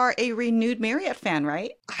 you are a renewed Marriott fan,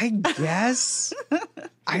 right? I guess.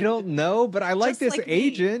 I don't know, but I like Just this like me.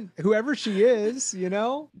 agent, whoever she is,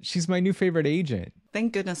 She's my new favorite agent.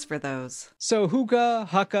 Thank goodness for those. So hookah,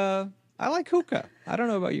 hucka. I like hookah. I don't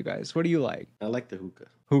know about you guys. What do you like? I like the hookah.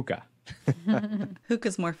 Hookah.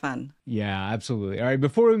 Hookah's more fun. Yeah, absolutely. All right,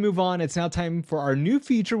 before we move on, it's now time for our new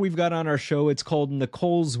feature we've got on our show. It's called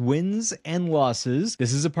Nicole's Wins and Losses.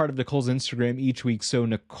 This is a part of Nicole's Instagram each week. So,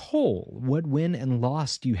 Nicole, what win and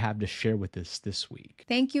loss do you have to share with us this week?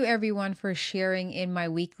 Thank you, everyone, for sharing in my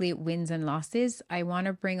weekly wins and losses. I want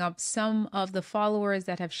to bring up some of the followers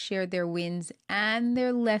that have shared their wins and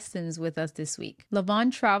their lessons with us this week.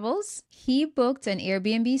 Lavon Travels, he booked an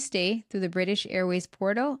Airbnb stay through the British Airways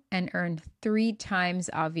portal and earned 3 times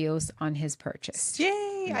Avios on his purchase.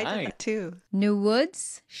 Yay! I Nice. did that too. New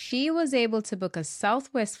Woods, she was able to book a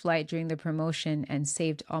Southwest flight during the promotion and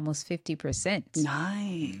saved almost 50%.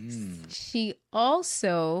 Nice. She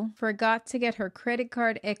also forgot to get her credit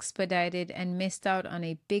card expedited and missed out on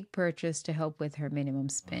a big purchase to help with her minimum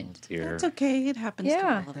spend. That's okay. It happens Yeah.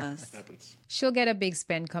 to all of us. Happens. She'll get a big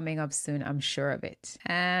spend coming up soon, I'm sure of it.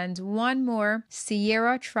 And one more,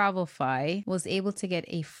 Sierra Travelfy was able to get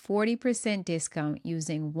a 40% discount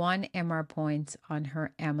using 1 MR points on her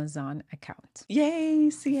our Amazon account. Yay,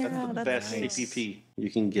 That's Sierra. the That's best nice. CPP you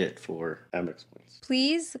can get for Amex points.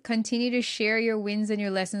 Please continue to share your wins and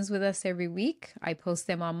your lessons with us every week. I post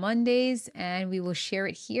them on Mondays and we will share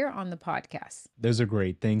it here on the podcast. Those are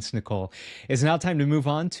great. Thanks, Nicole. It's now time to move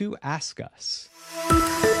on to Ask Us.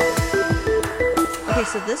 Okay,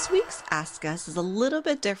 so this week's Ask Us is a little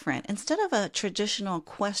bit different. Instead of a traditional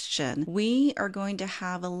question, we are going to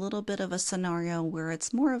have a little bit of a scenario where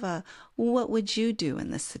it's more of a, what would you do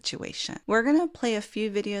in this situation? We're going to play a few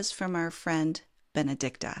videos from our friend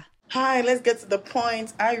Benedicta. Hi, let's get to the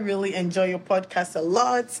point. I really enjoy your podcast a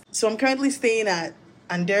lot. So I'm currently staying at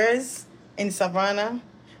Anders in Savannah,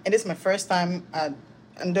 and this is my first time at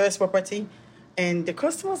Anders property. And the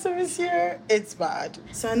customer service here, it's bad.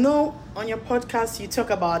 So I know on your podcast you talk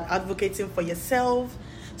about advocating for yourself.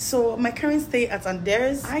 So my current stay at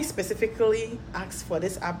Anders, I specifically asked for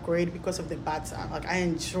this upgrade because of the bathtub. Like, I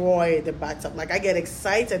enjoy the bathtub. Like, I get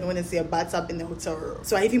excited when I see a bathtub in the hotel room.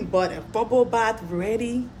 So I even bought a bubble bath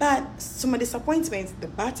ready. But to my disappointment, the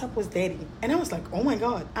bathtub was dirty. And I was like, oh my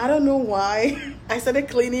God, I don't know why. I started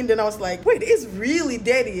cleaning, then I was like, wait, it's really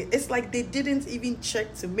dirty. It's like they didn't even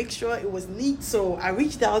check to make sure it was neat. So I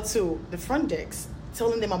reached out to the front desk,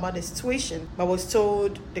 telling them about the situation, but was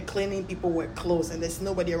told the cleaning people were closed and there's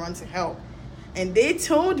nobody around to help. And they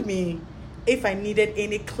told me if I needed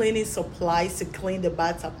any cleaning supplies to clean the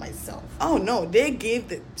bathtub myself. Oh no, they gave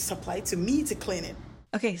the supply to me to clean it.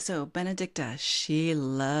 Okay, so Benedicta, she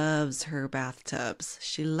loves her bathtubs.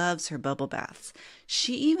 She loves her bubble baths.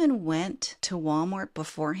 She even went to Walmart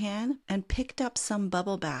beforehand and picked up some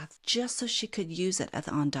bubble bath just so she could use it at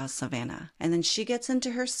the Andaz Savannah. And then she gets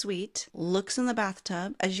into her suite, looks in the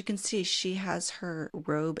bathtub. As you can see, she has her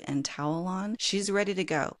robe and towel on. She's ready to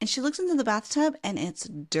go. And she looks into the bathtub and it's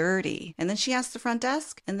dirty. And then she asked the front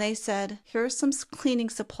desk and they said, here are some cleaning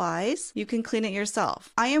supplies. You can clean it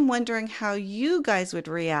yourself. I am wondering how you guys would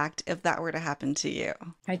react if that were to happen to you.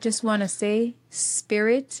 I just want to say,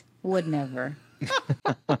 Spirit would never.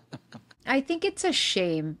 I think it's a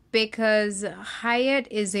shame because Hyatt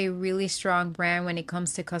is a really strong brand when it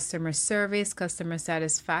comes to customer service, customer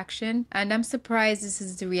satisfaction, and I'm surprised this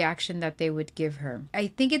is the reaction that they would give her. I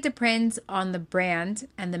think it depends on the brand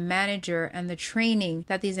and the manager and the training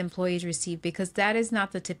that these employees receive because that is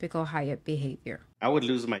not the typical Hyatt behavior. I would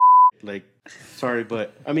lose my like, sorry,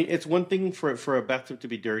 but I mean, it's one thing for a bathtub to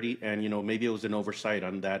be dirty and, you know, maybe it was an oversight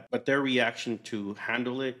on that, but their reaction to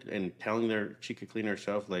handle it and telling their she could clean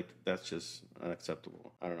herself, like, that's just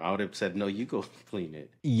unacceptable. I don't know. I would have said, no, you go clean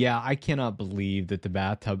it. Yeah, I cannot believe that the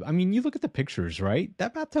bathtub, I mean, you look at the pictures, right?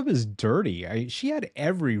 That bathtub is dirty. She had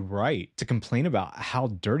every right to complain about how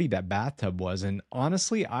dirty that bathtub was. And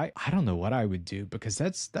honestly, I don't know what I would do because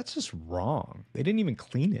that's just wrong. They didn't even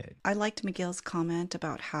clean it. I liked Miguel's comment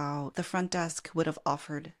about how the front desk would have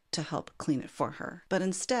offered to help clean it for her. But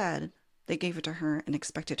instead, they gave it to her and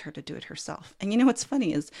expected her to do it herself. And you know what's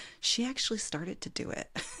funny is she actually started to do it.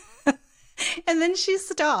 And then she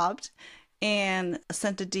stopped and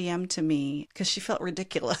sent a DM to me because she felt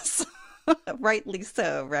ridiculous. Rightly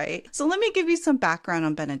so, right? So let me give you some background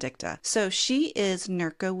on Benedicta. So she is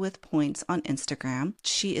Nurka with points on Instagram.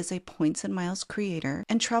 She is a points and miles creator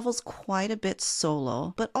and travels quite a bit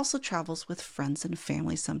solo, but also travels with friends and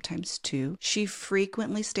family sometimes too. She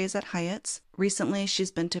frequently stays at Hyatt's. Recently,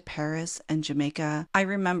 she's been to Paris and Jamaica. I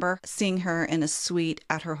remember seeing her in a suite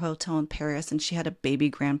at her hotel in Paris, and she had a baby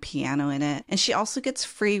grand piano in it. And she also gets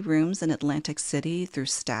free rooms in Atlantic City through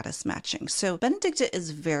status matching. So Benedicta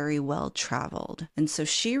is very well traveled. And so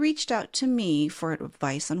she reached out to me for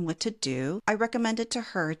advice on what to do. I recommended to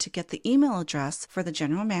her to get the email address for the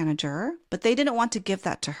general manager, but they didn't want to give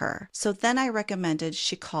that to her. So then I recommended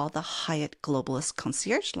she call the Hyatt Globalist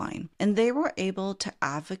Concierge line. And they were able to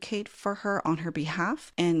advocate for her on her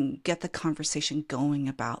behalf and get the conversation going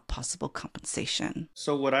about possible compensation.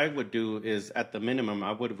 So what I would do is, at the minimum,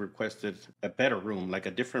 I would have requested a better room, like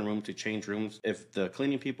a different room to change rooms. If the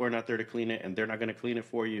cleaning people are not there to clean it and they're not going to clean it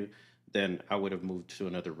for you, then I would have moved to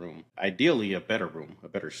another room. Ideally, a better room, a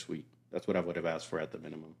better suite. That's what I would have asked for at the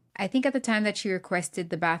minimum. I think at the time that she requested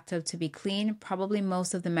the bathtub to be clean, probably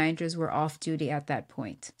most of the managers were off duty at that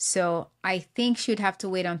point. So I think she would have to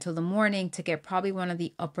wait until the morning to get probably one of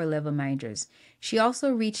the upper level managers. She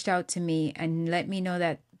also reached out to me and let me know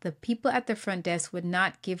that the people at the front desk would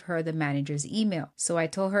not give her the manager's email. So I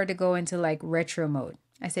told her to go into like retro mode.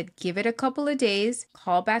 I said, give it a couple of days,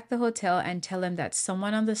 call back the hotel and tell them that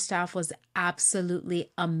someone on the staff was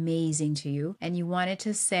absolutely amazing to you and you wanted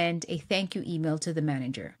to send a thank you email to the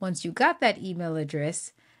manager. Once you got that email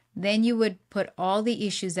address, then you would put all the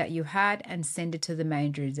issues that you had and send it to the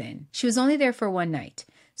managers in. She was only there for one night.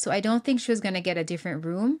 So I don't think she was going to get a different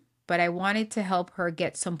room, but I wanted to help her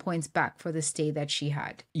get some points back for the stay that she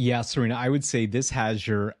had. Yeah, Serena, I would say this has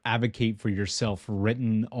your advocate for yourself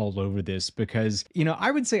written all over this because,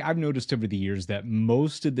 I would say I've noticed over the years that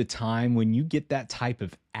most of the time when you get that type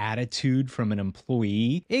of attitude from an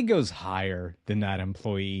employee, it goes higher than that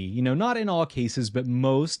employee. Not in all cases, but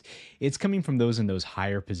most, it's coming from those in those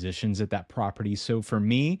higher positions at that property. So for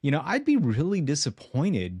me, I'd be really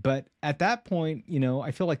disappointed. But at that point,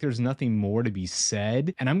 I feel like there's nothing more to be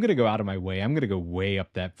said. And I'm going to go out of my way. I'm going to go way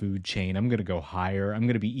up that food chain. I'm going to go higher. I'm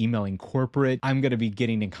going to be emailing corporate. I'm going to be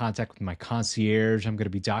getting in contact with my concierge. I'm going to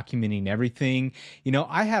be documenting everything.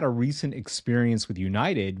 I had a recent experience with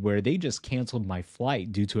United where they just canceled my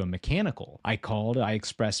flight due to a mechanical. I called, I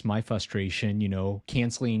expressed my frustration,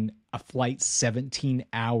 canceling a flight 17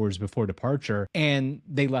 hours before departure, and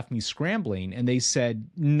they left me scrambling, and they said,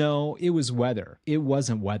 no, it was weather. It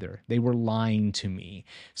wasn't weather. They were lying to me.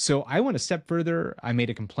 So I went a step further. I made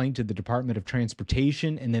a complaint to the Department of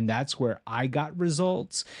Transportation, and then that's where I got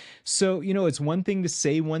results. So, it's one thing to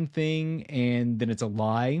say one thing, and then it's a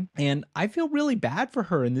lie. And I feel really bad for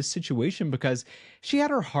her in this situation because she had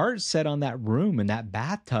her heart set on that room and that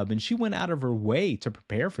bathtub, and she went out of her way to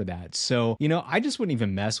prepare for that. So, I just wouldn't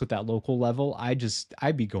even mess with that local level.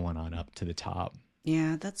 I'd be going on up to the top.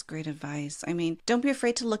 Yeah, that's great advice. I mean, don't be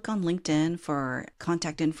afraid to look on LinkedIn for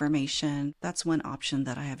contact information. That's one option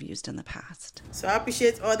that I have used in the past. So I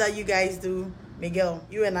appreciate all that you guys do. Miguel,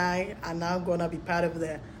 you and I are now going to be part of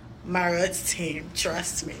the Marriott team.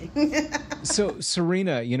 Trust me. So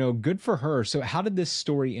Serena, good for her. So how did this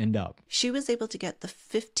story end up? She was able to get the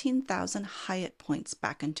 15,000 Hyatt points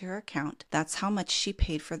back into her account. That's how much she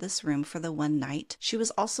paid for this room for the one night. She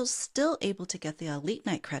was also still able to get the Elite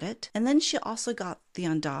Night credit. And then she also got the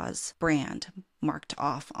Andaz brand marked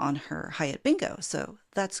off on her Hyatt bingo. So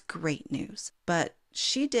that's great news. But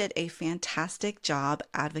she did a fantastic job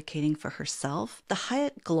advocating for herself. The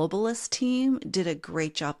Hyatt Globalist team did a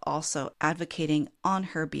great job also advocating on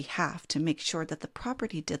her behalf to make sure that the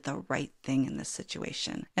property did the right thing in this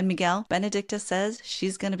situation. And Miguel, Benedicta says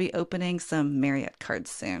she's going to be opening some Marriott cards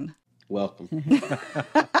soon. Welcome.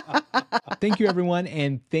 Thank you, everyone.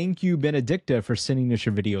 And thank you, Benedicta, for sending us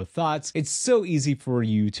your video thoughts. It's so easy for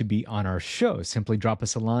you to be on our show. Simply drop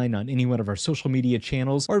us a line on any one of our social media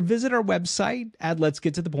channels or visit our website at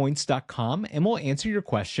letsgettothepoints.com and we'll answer your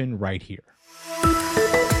question right here.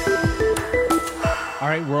 All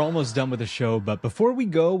right, we're almost done with the show, but before we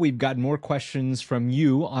go, we've got more questions from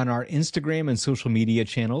you on our Instagram and social media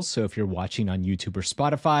channels. So if you're watching on YouTube or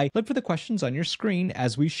Spotify, look for the questions on your screen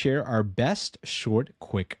as we share our best short,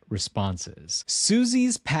 quick responses.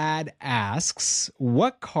 Susie's Pad asks,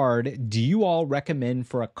 what card do you all recommend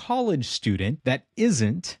for a college student that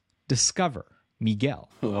isn't Discover? Miguel.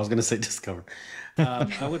 Oh, I was going to say Discover.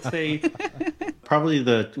 I would say probably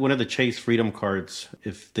one of the Chase Freedom cards.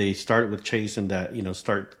 If they start with Chase and that,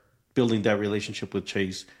 start building that relationship with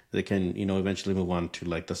Chase, they can, eventually move on to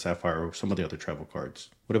like the Sapphire or some of the other travel cards.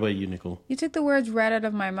 What about you, Nicole? You took the words right out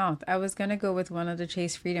of my mouth. I was going to go with one of the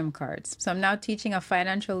Chase Freedom cards. So I'm now teaching a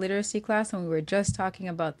financial literacy class, and we were just talking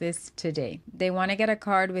about this today. They want to get a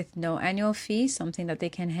card with no annual fee, something that they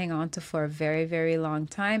can hang on to for a very, very long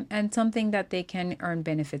time, and something that they can earn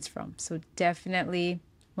benefits from. So definitely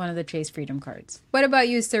one of the Chase Freedom cards. What about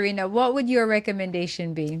you, Serena? What would your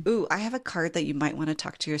recommendation be? Ooh, I have a card that you might want to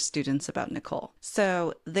talk to your students about, Nicole.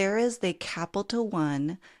 So there is the Capital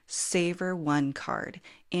One Savor One card.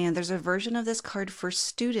 And there's a version of this card for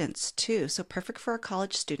students too. So perfect for a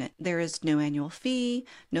college student. There is no annual fee,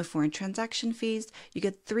 no foreign transaction fees. You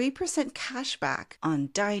get 3% cash back on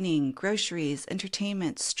dining, groceries,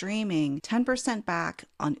 entertainment, streaming, 10% back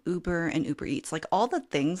on Uber and Uber Eats, like all the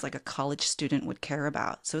things like a college student would care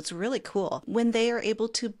about. So it's really cool. When they are able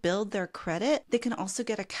to build their credit, they can also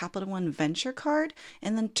get a Capital One Venture card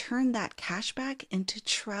and then turn that cash back into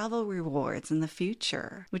travel rewards in the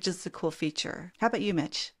future, which is a cool feature. How about you,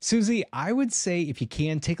 Mitch? Susie, I would say if you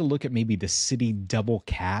can, take a look at maybe the City Double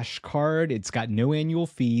Cash card. It's got no annual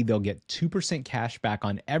fee. They'll get 2% cash back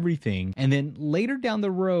on everything. And then later down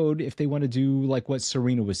the road, if they want to do like what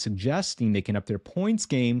Serena was suggesting, they can up their points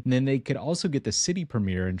game. And then they could also get the City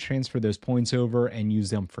Premier and transfer those points over and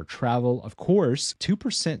use them for travel. Of course,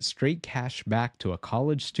 2% straight cash back to a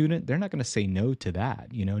college student. They're not going to say no to that.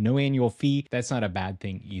 No annual fee. That's not a bad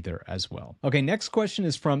thing either as well. Okay, next question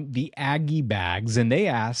is from the Aggie Bags, and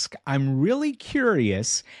they ask, I'm really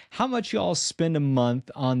curious how much y'all spend a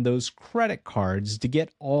month on those credit cards to get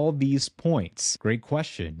all these points. Great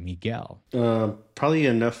question, Miguel. Probably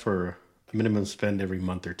enough for a minimum spend every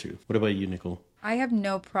month or two. What about you, Nicole? I have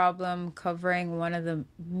no problem covering one of the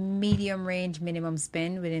medium range minimum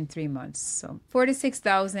spend within 3 months. So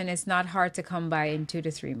 46,000 is not hard to come by in 2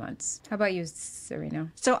 to 3 months. How about you,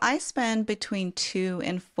 Serena? So I spend between $2,000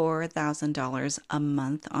 and $4,000 a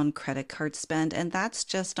month on credit card spend, and that's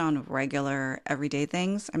just on regular everyday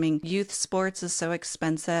things. I mean, youth sports is so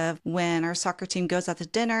expensive. When our soccer team goes out to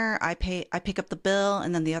dinner, I pick up the bill,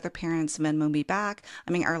 and then the other parents Venmo me back.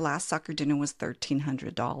 I mean, our last soccer dinner was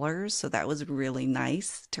 $1,300, so that was really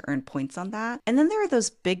nice to earn points on that. And then there are those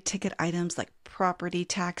big ticket items like property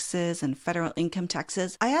taxes and federal income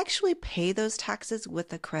taxes. I actually pay those taxes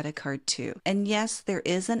with a credit card too. And yes, there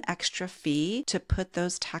is an extra fee to put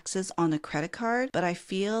those taxes on a credit card, but I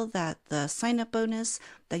feel that the sign-up bonus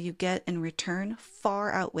that you get in return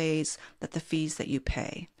far outweighs the fees that you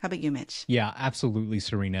pay. How about you, Mitch? Yeah, absolutely,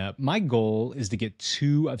 Serena. My goal is to get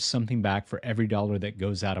 2 of something back for every dollar that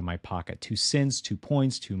goes out of my pocket. 2 cents, 2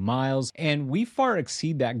 points, 2 miles. And we far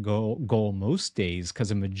exceed that goal most days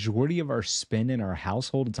because a majority of our spend in our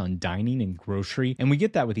household is on dining and grocery. And we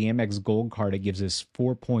get that with the Amex Gold card. It gives us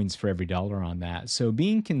 4 points for every dollar on that. So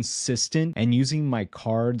being consistent and using my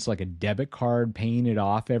cards like a debit card, paying it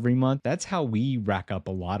off every month, that's how we rack up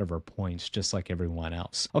a lot of our points, just like everyone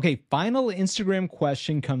else. Okay, final Instagram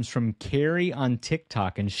question comes from Carrie on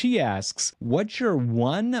TikTok, and she asks, what's your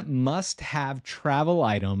one must-have travel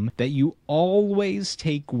item that you always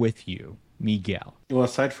take with you? Miguel. Well,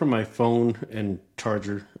 aside from my phone and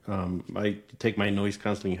charger, I take my noise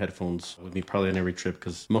canceling headphones with me probably on every trip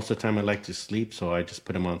because most of the time I like to sleep, so I just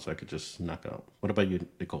put them on so I could just knock out. What about you,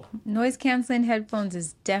 Nicole? Noise canceling headphones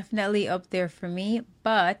is definitely up there for me,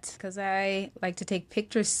 but because I like to take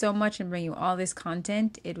pictures so much and bring you all this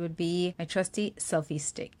content, it would be my trusty selfie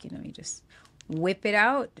stick. You know, you just whip it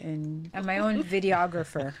out, and I'm my own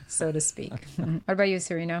videographer, so to speak. What about you,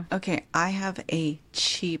 Serena? Okay, I have a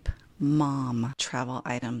cheap mom travel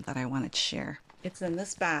item that I wanted to share. It's in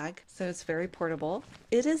this bag, so it's very portable.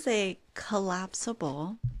 It is a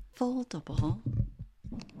collapsible, foldable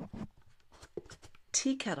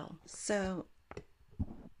tea kettle. So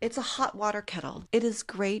it's a hot water kettle. It is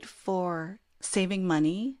great for saving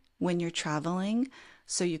money when you're traveling.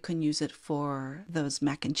 So you can use it for those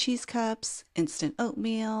mac and cheese cups, instant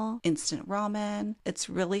oatmeal, instant ramen. It's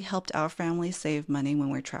really helped our family save money when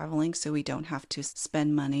we're traveling, so we don't have to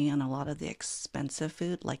spend money on a lot of the expensive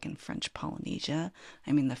food, like in French Polynesia.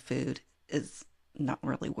 I mean, the food is not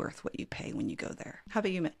really worth what you pay when you go there. How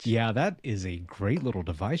about you, Mitch? Yeah, that is a great little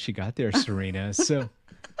device you got there, Serena. So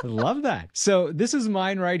I love that. So this is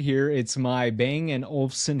mine right here. It's my Bang &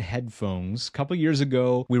 Olufsen headphones. A couple years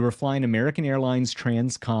ago, we were flying American Airlines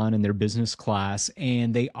Transcon in their business class,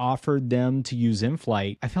 and they offered them to use in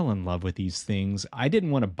flight. I fell in love with these things. I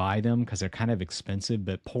didn't want to buy them because they're kind of expensive,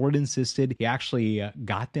 but Port insisted. He actually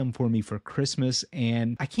got them for me for Christmas,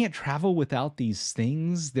 and I can't travel without these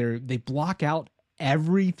things. They block out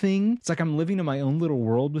everything. It's like I'm living in my own little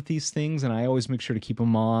world with these things, and I always make sure to keep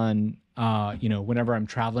them on whenever I'm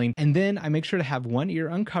traveling. And then I make sure to have one ear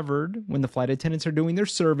uncovered when the flight attendants are doing their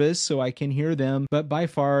service so I can hear them. But by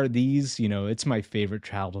far these, it's my favorite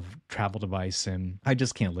travel device, and I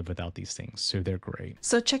just can't live without these things. So they're great.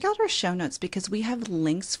 So check out our show notes because we have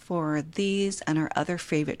links for these and our other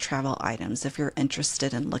favorite travel items if you're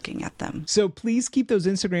interested in looking at them. So please keep those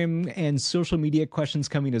Instagram and social media questions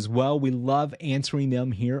coming as well. We love answering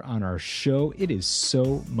them here on our show. It is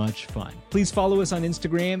so much fun. Please follow us on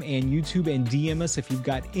Instagram and YouTube and DM us if you've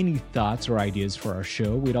got any thoughts or ideas for our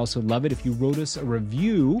show. We'd also love it if you wrote us a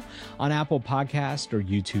review on Apple Podcast or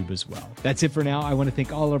YouTube as well. That's it for now. I want to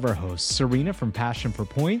thank all of our hosts, Serena from Passion for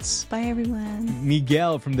Points. Bye, everyone.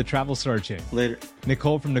 Miguel from The Travel Sergeant. Later.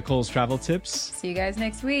 Nicole from Nicole's Travel Tips. See you guys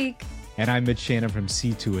next week. And I'm Mitch Shannon from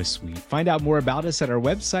C2A Suite. Find out more about us at our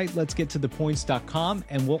website, letsgettothepoints.com,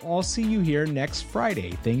 and we'll all see you here next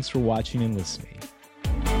Friday. Thanks for watching and listening.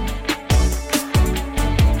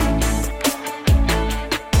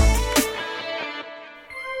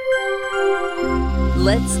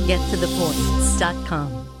 Let's get to the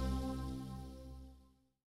points.com.